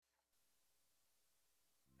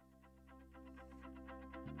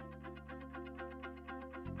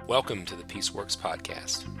Welcome to the Peaceworks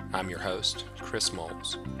Podcast. I'm your host, Chris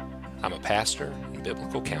Moles. I'm a pastor and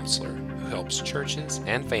biblical counselor who helps churches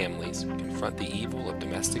and families confront the evil of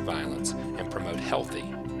domestic violence and promote healthy,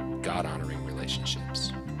 God-honoring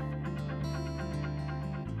relationships.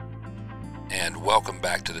 And welcome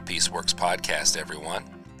back to the Peaceworks Podcast, everyone.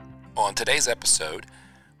 On today's episode,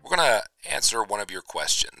 we're going to answer one of your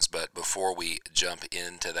questions, but before we jump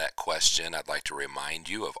into that question, I'd like to remind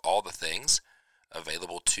you of all the things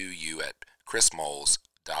available to you at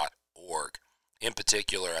chrismoles.org. In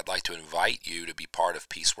particular, I'd like to invite you to be part of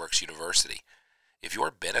Peaceworks University. If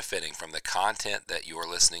you're benefiting from the content that you are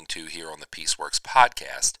listening to here on the Peaceworks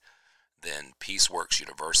podcast, then Peaceworks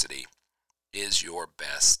University is your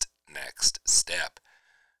best next step.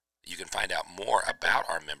 You can find out more about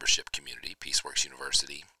our membership community, Peaceworks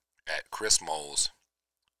University, at chrismoles.org,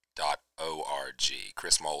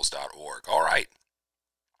 chrismoles.org. All right.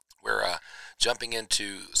 We're jumping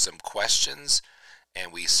into some questions,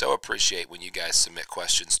 and we so appreciate when you guys submit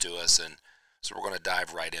questions to us, and so we're going to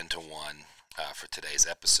dive right into one for today's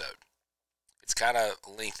episode. It's kind of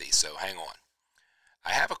lengthy, so hang on.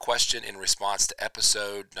 I have a question in response to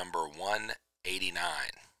episode number 189,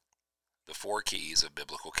 The 4 Keys of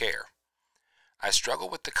Biblical Care. I struggle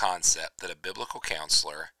with the concept that a biblical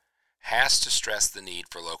counselor has to stress the need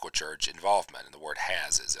for local church involvement, and the word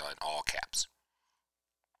has is in all caps.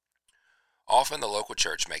 Often the local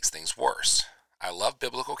church makes things worse. I love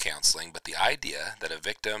biblical counseling, but the idea that a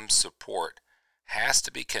victim's support has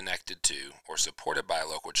to be connected to or supported by a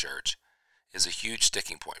local church is a huge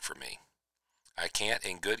sticking point for me. I can't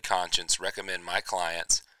in good conscience recommend my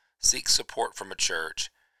clients seek support from a church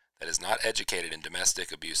that is not educated in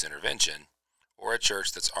domestic abuse intervention or a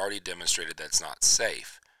church that's already demonstrated that's not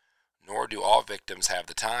safe, nor do all victims have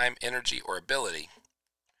the time, energy, or ability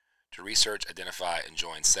to research, identify, and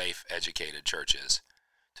join safe, educated churches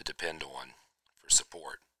to depend on for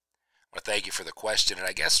support. I want to thank you for the question, and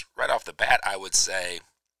I guess right off the bat, I would say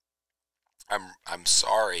I'm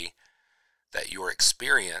sorry that your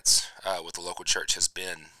experience with the local church has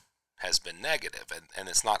been negative, and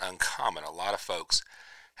it's not uncommon. A lot of folks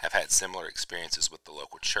have had similar experiences with the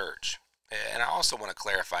local church. And I also want to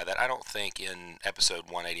clarify that I don't think in episode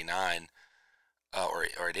 189 or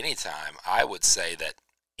at any time I would say that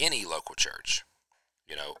any local church,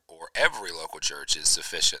 or every local church is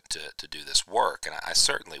sufficient to do this work. And I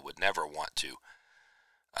certainly would never want to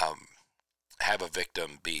have a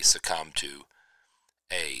victim be succumb to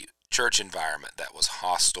a church environment that was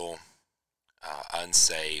hostile,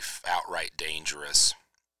 unsafe, outright dangerous.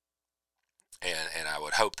 And I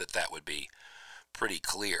would hope that would be pretty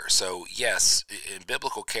clear. So yes, in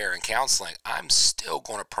biblical care and counseling, I'm still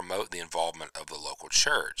going to promote the involvement of the local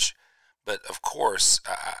church. But of course,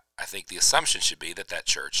 I think the assumption should be that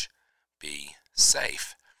church be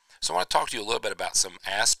safe. So I want to talk to you a little bit about some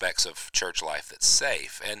aspects of church life that's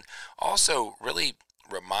safe, and also really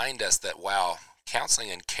remind us that while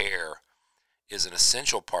counseling and care is an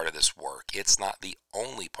essential part of this work, it's not the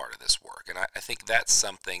only part of this work. And I think that's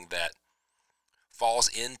something that falls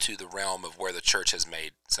into the realm of where the church has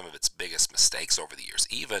made some of its biggest mistakes over the years,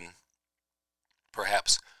 even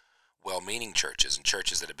perhaps well-meaning churches and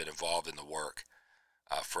churches that have been involved in the work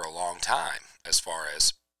for a long time as far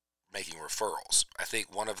as making referrals. I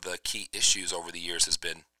think one of the key issues over the years has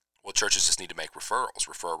been, well, churches just need to make referrals,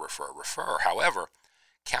 refer. However,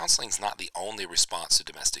 counseling is not the only response to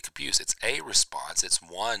domestic abuse. It's a response. It's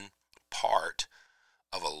one part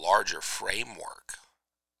of a larger framework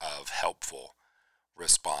of helpful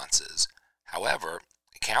responses. However,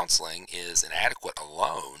 counseling is inadequate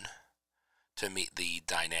alone to meet the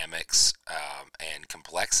dynamics and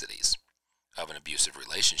complexities of an abusive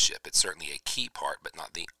relationship. It's certainly a key part, but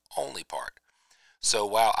not the only part. So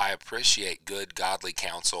while I appreciate good godly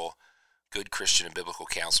counsel, good Christian and biblical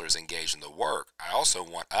counselors engaged in the work, I also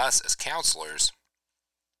want us as counselors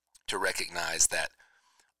to recognize that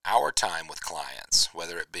our time with clients,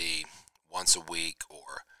 whether it be once a week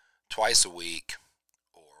or twice a week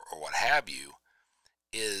or what have you,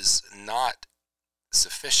 is not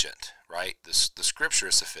sufficient, right? The scripture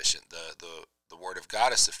is sufficient. The word of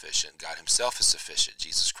God is sufficient. God himself is sufficient.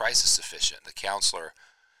 Jesus Christ is sufficient. The counselor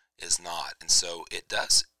is not. And so it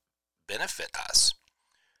does benefit us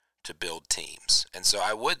to build teams. And so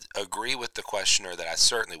I would agree with the questioner that I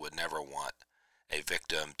certainly would never want a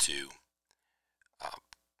victim to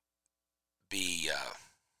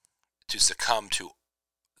succumb to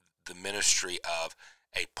the ministry of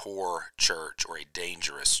a poor church or a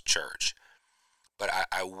dangerous church. But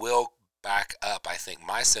I will back up, I think,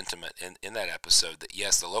 my sentiment in that episode that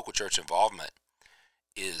yes, the local church involvement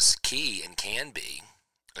is key and can be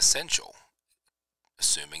essential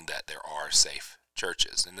assuming that there are safe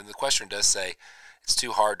churches. And then the question does say it's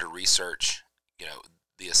too hard to research.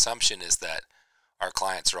 The assumption is that our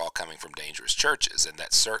clients are all coming from dangerous churches, and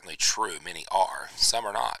that's certainly true. Many are. Some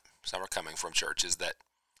are not. Some are coming from churches that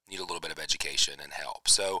need a little bit of education and help.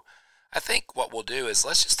 So I think what we'll do is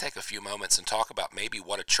let's just take a few moments and talk about maybe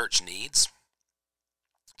what a church needs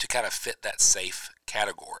to kind of fit that safe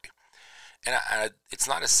category. And it's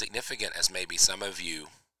not as significant as maybe some of you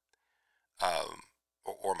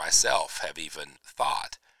or myself have even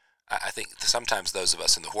thought. I think sometimes those of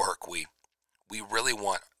us in the work, we really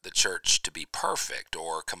want the church to be perfect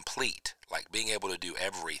or complete, like being able to do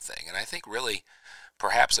everything. And I think really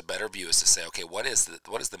perhaps a better view is to say, okay, what is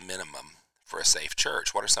the minimum for a safe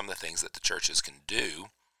church? What are some of the things that the churches can do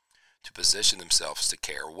to position themselves to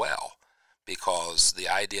care well? Because the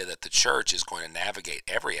idea that the church is going to navigate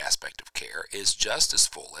every aspect of care is just as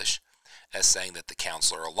foolish as saying that the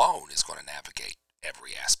counselor alone is going to navigate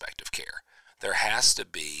every aspect of care. There has to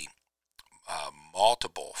be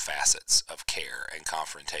multiple facets of care and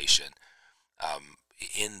confrontation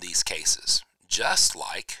in these cases, just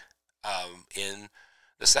like in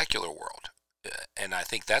the secular world. And I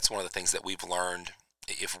think that's one of the things that we've learned.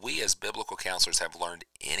 If we as biblical counselors have learned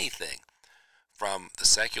anything from the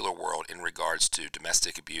secular world in regards to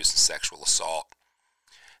domestic abuse and sexual assault,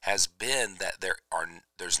 has been that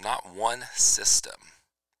there's not one system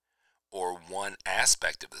or one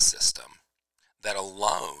aspect of the system that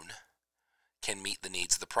alone can meet the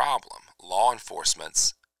needs of the problem. Law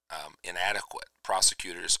enforcement's inadequate.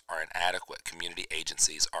 Prosecutors are inadequate. Community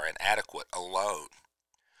agencies are inadequate alone.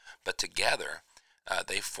 But together,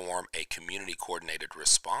 they form a community coordinated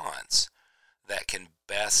response that can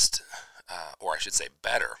best, or I should say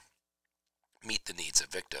better, meet the needs of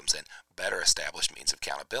victims and better establish means of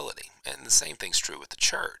accountability. And the same thing's true with the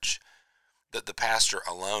church. The pastor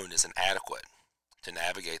alone is inadequate to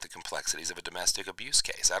navigate the complexities of a domestic abuse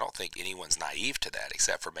case. I don't think anyone's naive to that,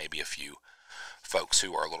 except for maybe a few folks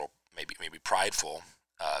who are a little maybe prideful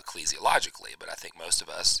ecclesiologically. But I think most of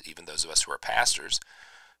us, even those of us who are pastors,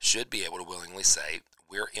 should be able to willingly say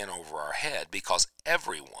we're in over our head, because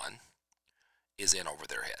everyone is in over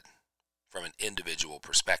their head from an individual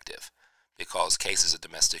perspective, because cases of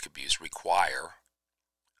domestic abuse require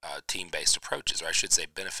team-based approaches, or I should say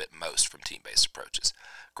benefit most from team-based approaches.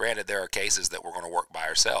 Granted, there are cases that we're going to work by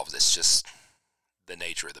ourselves. It's just the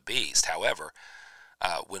nature of the beast. However,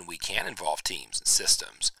 when we can involve teams and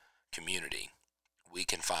systems, community, we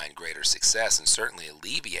can find greater success, and certainly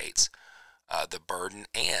alleviates the burden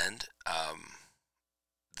and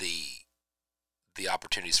the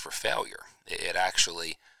opportunities for failure. It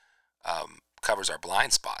actually covers our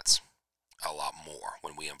blind spots a lot more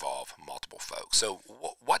when we involve multiple folks. So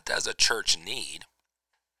what does a church need,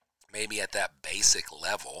 maybe at that basic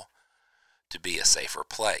level, to be a safer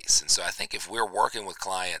place? And so I think if we're working with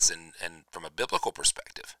clients and from a biblical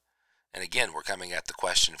perspective, and again, we're coming at the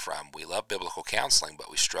question from, we love biblical counseling, but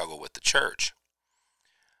we struggle with the church.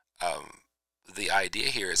 The idea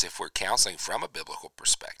here is, if we're counseling from a biblical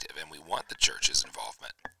perspective and we want the church's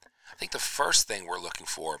involvement, I think the first thing we're looking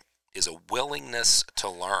for is a willingness to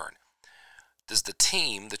learn. Does the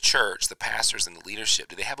team, the church, the pastors, and the leadership,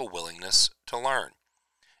 do they have a willingness to learn?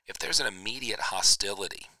 If there's an immediate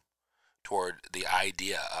hostility toward the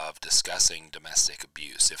idea of discussing domestic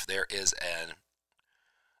abuse, if there is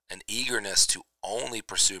an eagerness to only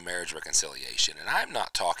pursue marriage reconciliation, and I'm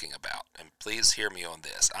not talking about, and please hear me on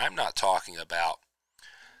this, I'm not talking about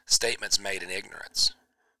statements made in ignorance.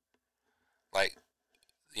 Like,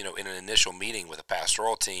 in an initial meeting with a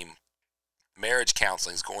pastoral team, marriage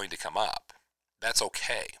counseling is going to come up. That's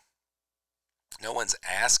okay. No one's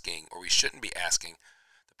asking, or we shouldn't be asking,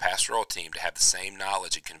 the pastoral team to have the same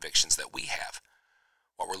knowledge and convictions that we have.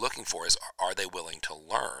 What we're looking for is, are they willing to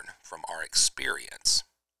learn from our experience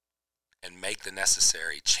and make the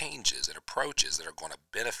necessary changes and approaches that are going to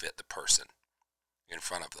benefit the person in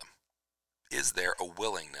front of them? Is there a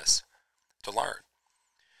willingness to learn?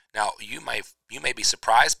 Now, you may be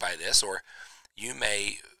surprised by this, or you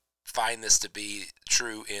may find this to be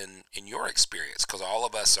true in your experience, because all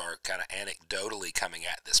of us are kind of anecdotally coming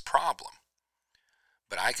at this problem.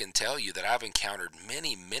 But I can tell you that I've encountered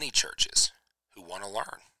many, many churches who want to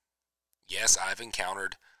learn. Yes, I've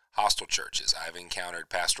encountered hostile churches. I've encountered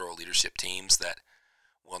pastoral leadership teams that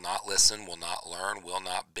will not listen, will not learn, will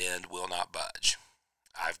not bend, will not budge.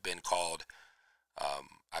 I've been called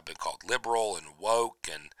liberal and woke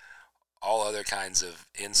and all other kinds of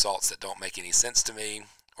insults that don't make any sense to me,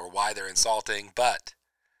 or why they're insulting, but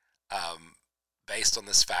based on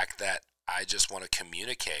this fact that I just want to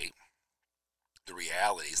communicate the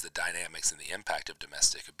realities, the dynamics, and the impact of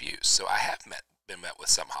domestic abuse. So I have met been met with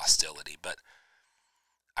some hostility, but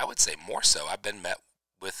I would say more so, I've been met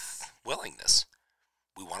with willingness.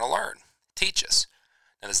 We want to learn. Teach us.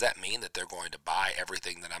 Now, does that mean that they're going to buy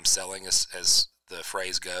everything that I'm selling, as the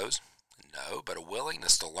phrase goes? No, but a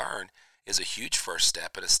willingness to learn is a huge first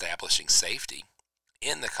step in establishing safety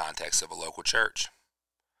in the context of a local church.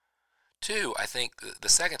 Two, I think the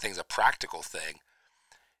second thing is a practical thing.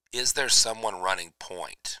 Is there someone running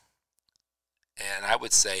point? And I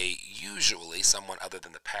would say usually someone other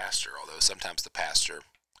than the pastor, although sometimes the pastor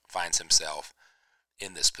finds himself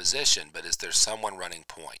in this position, but is there someone running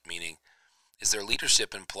point? Meaning, is there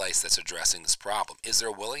leadership in place that's addressing this problem? Is there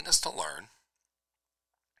a willingness to learn?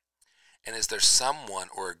 And is there someone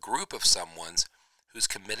or a group of someone's who's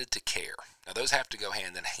committed to care? Now, those have to go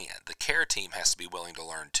hand in hand. The care team has to be willing to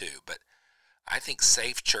learn too, but I think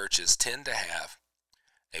safe churches tend to have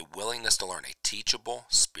a willingness to learn, a teachable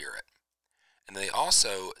spirit. And they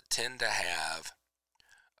also tend to have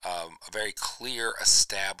a very clear,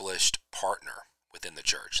 established partner within the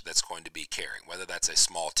church that's going to be caring, whether that's a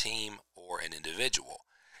small team or an individual.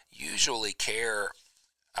 Usually care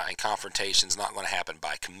and confrontation is not going to happen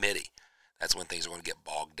by committee. That's when things are going to get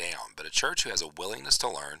bogged down. But a church who has a willingness to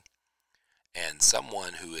learn and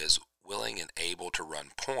someone who is willing and able to run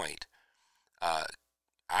point,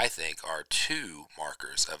 I think are two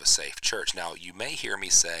markers of a safe church. Now, you may hear me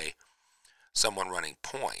say someone running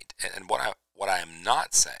point, and what I am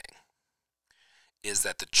not saying is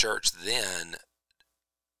that the church then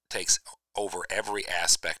takes over every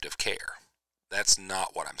aspect of care. That's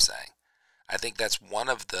not what I'm saying. I think that's one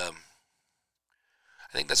of the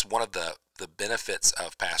benefits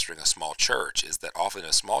of pastoring a small church, is that often in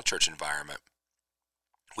a small church environment,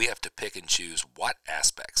 we have to pick and choose what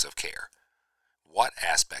aspects of care, what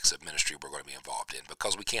aspects of ministry we're going to be involved in,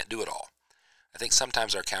 because we can't do it all. I think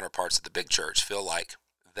sometimes our counterparts at the big church feel like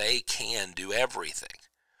they can do everything,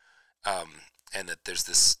 and that there's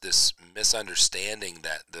this misunderstanding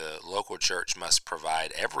that the local church must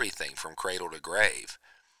provide everything from cradle to grave,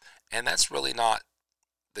 and that's really not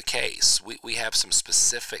the case. We have some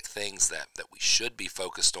specific things that we should be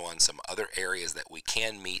focused on, some other areas that we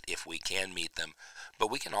can meet if we can meet them, but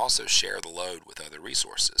we can also share the load with other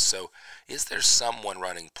resources. So is there someone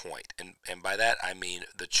running point? And by that I mean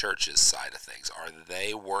the church's side of things. Are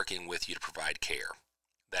they working with you to provide care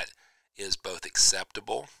that is both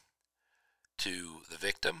acceptable to the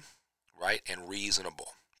victim, right, and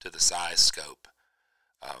reasonable to the size, scope,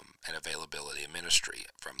 and availability of ministry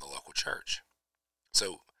from the local church?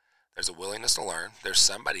 So there's a willingness to learn. There's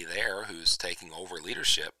somebody there who's taking over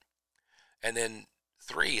leadership. And then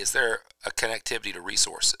three, is there a connectivity to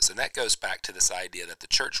resources? And that goes back to this idea that the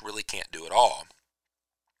church really can't do it all.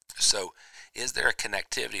 So is there a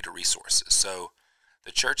connectivity to resources? So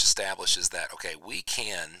the church establishes that, okay, we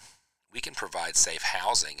can provide safe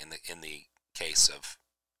housing in the case of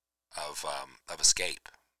escape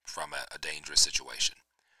from a dangerous situation.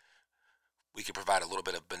 We can provide a little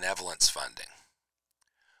bit of benevolence funding,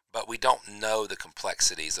 but we don't know the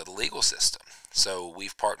complexities of the legal system. So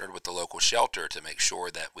we've partnered with the local shelter to make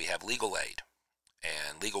sure that we have legal aid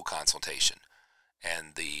and legal consultation,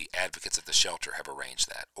 and the advocates at the shelter have arranged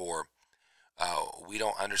that. Or we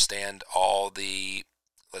don't understand all the,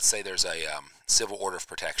 let's say there's a civil order of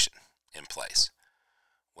protection in place.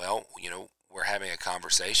 Well, we're having a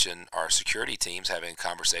conversation, our security team's having a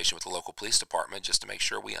conversation with the local police department just to make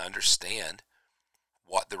sure we understand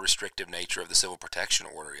what the restrictive nature of the civil protection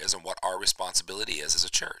order is and what our responsibility is as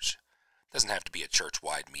a church. It doesn't have to be a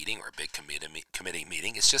church-wide meeting or a big committee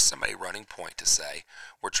meeting. It's just somebody running point to say,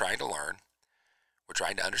 we're trying to learn, we're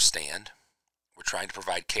trying to understand, we're trying to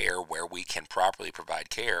provide care where we can properly provide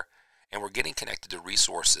care, and we're getting connected to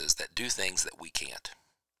resources that do things that we can't.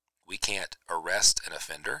 We can't arrest an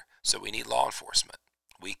offender, so we need law enforcement.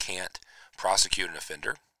 We can't prosecute an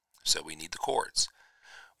offender, so we need the courts.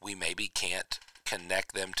 We maybe can't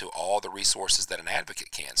connect them to all the resources that an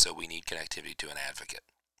advocate can, so we need connectivity to an advocate.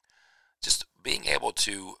 Just being able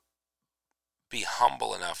to be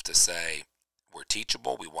humble enough to say, we're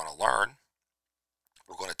teachable, we want to learn,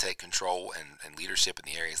 we're going to take control and leadership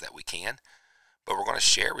in the areas that we can, but we're going to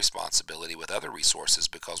share responsibility with other resources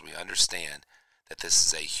because we understand that this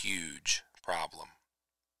is a huge problem.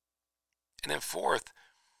 And then fourth,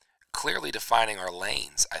 clearly defining our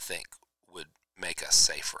lanes, I think, would make us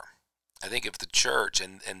safer. I think if the church,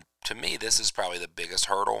 and to me this is probably the biggest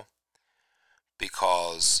hurdle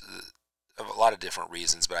because of a lot of different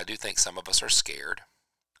reasons, but I do think some of us are scared.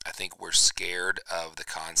 I think we're scared of the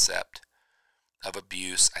concept of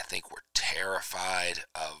abuse. I think we're terrified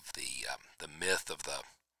of the myth of the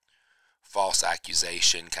false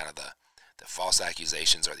accusation, kind of the that false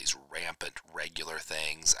accusations are these rampant, regular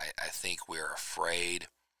things. I think we're afraid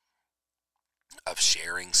of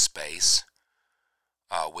sharing space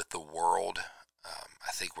with the world.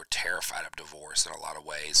 I think we're terrified of divorce in a lot of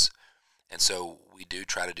ways. And so we do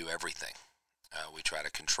try to do everything. We try to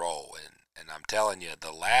control. And I'm telling you,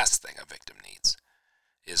 the last thing a victim needs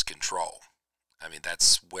is control. I mean,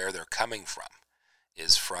 that's where they're coming from,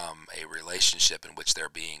 is from a relationship in which they're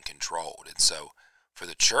being controlled. And so for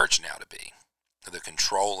the church now to be the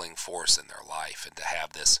controlling force in their life and to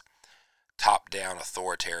have this top-down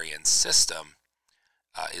authoritarian system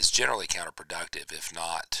is generally counterproductive, if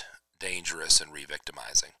not dangerous and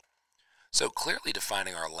re-victimizing. So clearly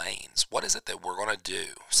defining our lanes. What is it that we're going to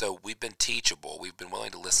do? So we've been teachable. We've been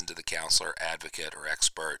willing to listen to the counselor, advocate, or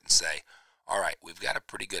expert and say, all right, we've got a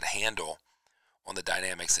pretty good handle on the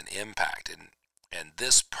dynamics and impact. And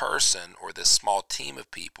this person or this small team of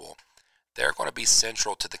people, they're going to be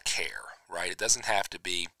central to the care, right? It doesn't have to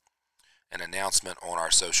be an announcement on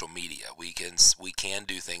our social media. We can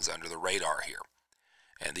do things under the radar here.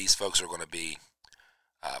 And these folks are going to be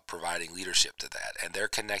providing leadership to that. And they're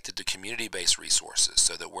connected to community-based resources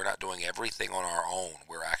so that we're not doing everything on our own.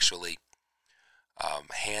 We're actually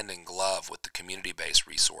hand in glove with the community-based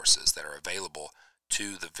resources that are available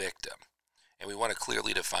to the victim. And we want to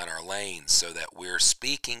clearly define our lanes so that we're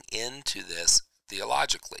speaking into this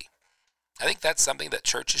theologically. I think that's something that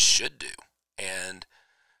churches should do, and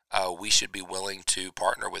we should be willing to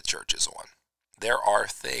partner with churches on. There are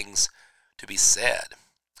things to be said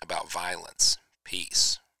about violence,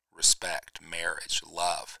 peace, respect, marriage,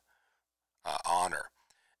 love, honor,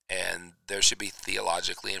 and there should be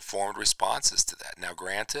theologically informed responses to that. Now,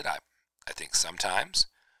 granted, I think sometimes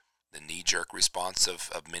the knee-jerk response of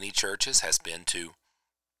many churches has been to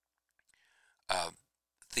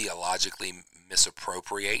theologically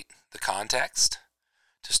misappropriate the context,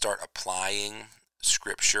 to start applying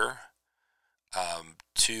Scripture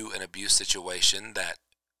to an abuse situation that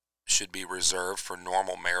should be reserved for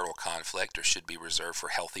normal marital conflict or should be reserved for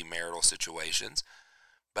healthy marital situations.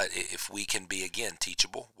 But if we can be, again,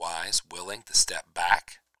 teachable, wise, willing to step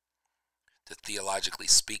back, to theologically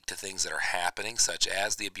speak to things that are happening, such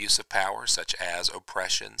as the abuse of power, such as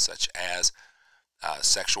oppression, such as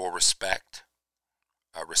sexual respect,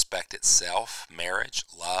 respect itself, marriage,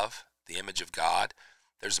 love, the image of God,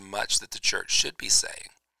 there's much that the church should be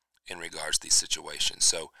saying in regards to these situations.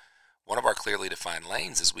 So one of our clearly defined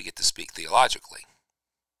lanes is we get to speak theologically.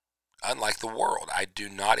 Unlike the world, I do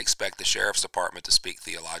not expect the sheriff's department to speak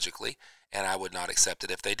theologically, and I would not accept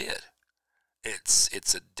it if they did. It's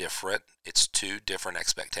two different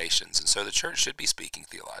expectations, and so the church should be speaking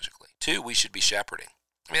theologically. Two, we should be shepherding.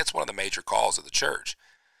 I mean, that's one of the major calls of the church,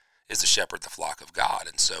 is to shepherd the flock of God,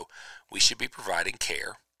 and so we should be providing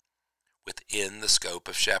care within the scope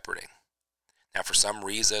of shepherding. Now, for some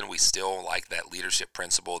reason, we still like that leadership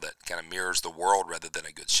principle that kind of mirrors the world rather than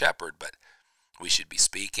a good shepherd, but we should be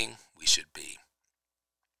speaking, we should be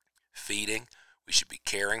feeding, we should be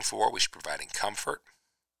caring for, we should be providing comfort,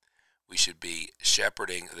 we should be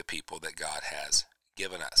shepherding the people that God has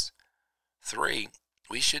given us. Three,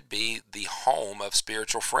 we should be the home of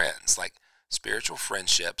spiritual friends. Like, spiritual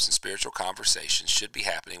friendships and spiritual conversations should be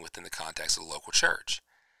happening within the context of the local church.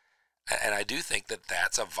 And I do think that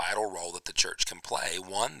that's a vital role that the church can play,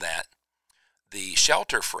 one that the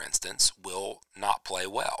shelter, for instance, will not play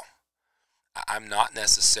well. I'm not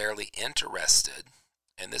necessarily interested,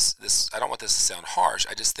 and this I don't want this to sound harsh,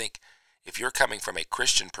 I just think if you're coming from a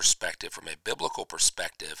Christian perspective, from a biblical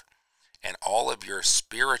perspective, and all of your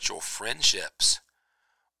spiritual friendships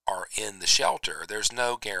are in the shelter, there's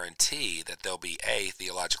no guarantee that they'll be A,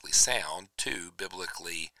 theologically sound, two,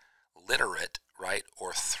 biblically literate, right,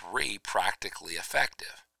 or three, practically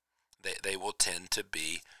effective. They will tend to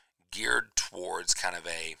be geared towards kind of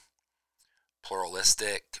a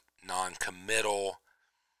pluralistic, non-committal,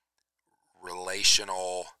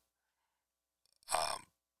 relational,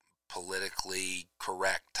 politically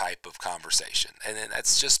correct type of conversation. And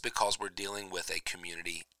that's just because we're dealing with a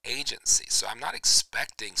community agency. So I'm not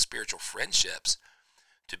expecting spiritual friendships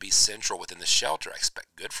to be central within the shelter. I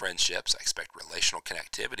expect good friendships. I expect relational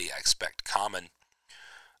connectivity. I expect common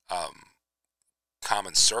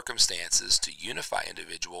circumstances to unify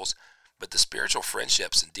individuals. But the spiritual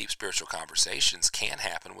friendships and deep spiritual conversations can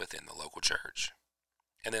happen within the local church.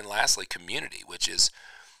 And then lastly, community, which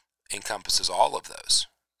encompasses all of those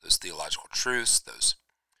theological truths, those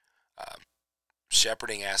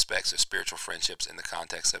shepherding aspects of spiritual friendships in the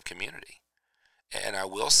context of community. And I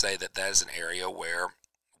will say that that is an area where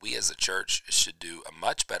we as a church should do a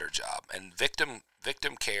much better job. And victim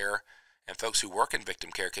care and folks who work in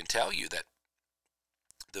victim care can tell you that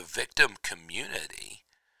the victim community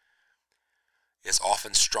is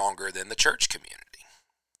often stronger than the church community.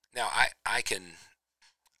 Now, I can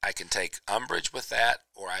take umbrage with that,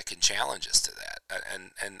 or I can challenge us to that,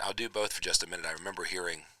 and I'll do both for just a minute. I remember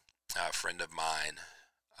hearing a friend of mine.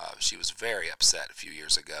 She was very upset a few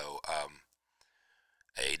years ago.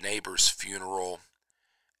 A neighbor's funeral,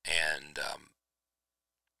 and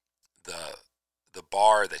the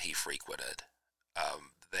bar that he frequented,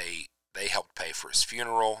 they helped pay for his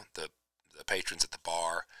funeral. The patrons at the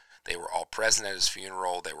bar, they were all present at his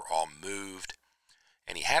funeral. They were all moved,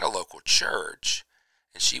 and he had a local church.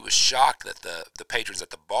 And she was shocked that the patrons at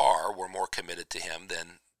the bar were more committed to him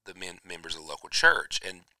than the members of the local church.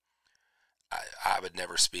 And I would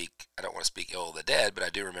never speak, I don't want to speak ill of the dead, but I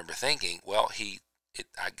do remember thinking, well,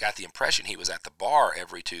 I got the impression he was at the bar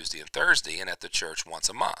every Tuesday and Thursday and at the church once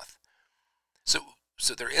a month.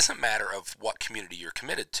 So there is a matter of what community you're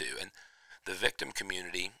committed to. And the victim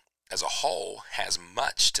community as a whole has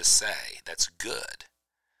much to say that's good,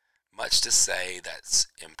 much to say that's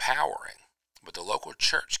empowering. But the local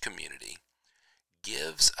church community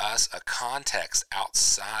gives us a context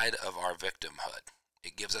outside of our victimhood.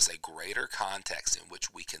 It gives us a greater context in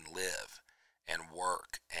which we can live and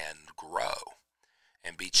work and grow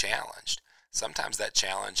and be challenged. Sometimes that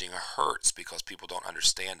challenging hurts because people don't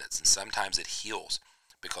understand it, and sometimes it heals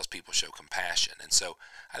because people show compassion. And so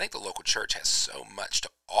I think the local church has so much to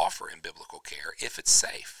offer in biblical care if it's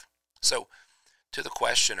safe. So to the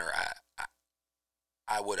questioner,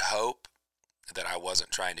 I would hope that I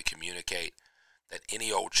wasn't trying to communicate that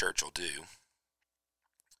any old church will do.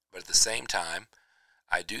 But at the same time,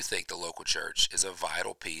 I do think the local church is a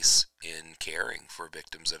vital piece in caring for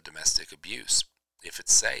victims of domestic abuse if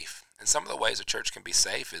it's safe. And some of the ways a church can be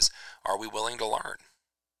safe is, are we willing to learn?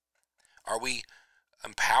 Are we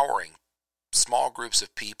empowering small groups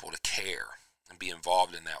of people to care and be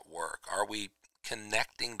involved in that work? Are we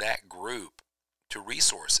connecting that group to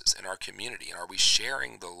resources in our community? And are we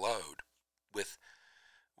sharing the load with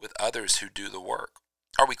others who do the work?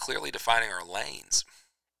 Are we clearly defining our lanes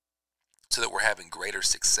so that we're having greater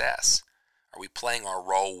success? Are we playing our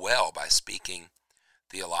role well by speaking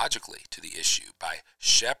theologically to the issue, by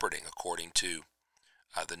shepherding according to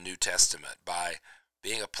the New Testament, by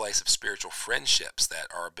being a place of spiritual friendships that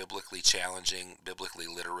are biblically challenging, biblically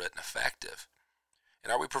literate, and effective?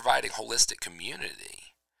 And are we providing holistic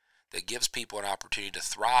community that gives people an opportunity to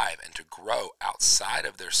thrive and to grow outside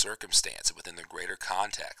of their circumstance within the greater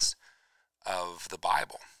context of the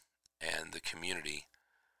Bible and the community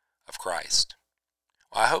of Christ?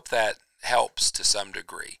 Well, I hope that helps to some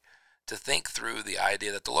degree to think through the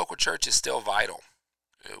idea that the local church is still vital.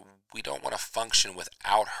 We don't want to function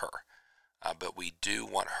without her, but we do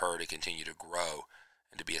want her to continue to grow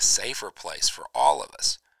and to be a safer place for all of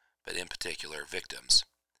us, but in particular victims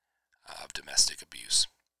of domestic abuse.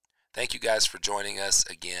 Thank you guys for joining us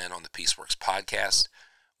again on the Peaceworks podcast.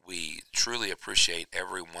 We truly appreciate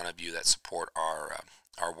every one of you that support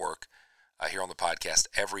our work here on the podcast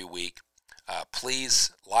every week.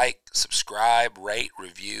 Please like, subscribe, rate,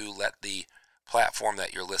 review. Let the platform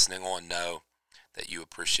that you're listening on know that you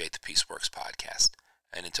appreciate the Peaceworks podcast.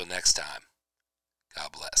 And until next time,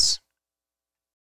 God bless.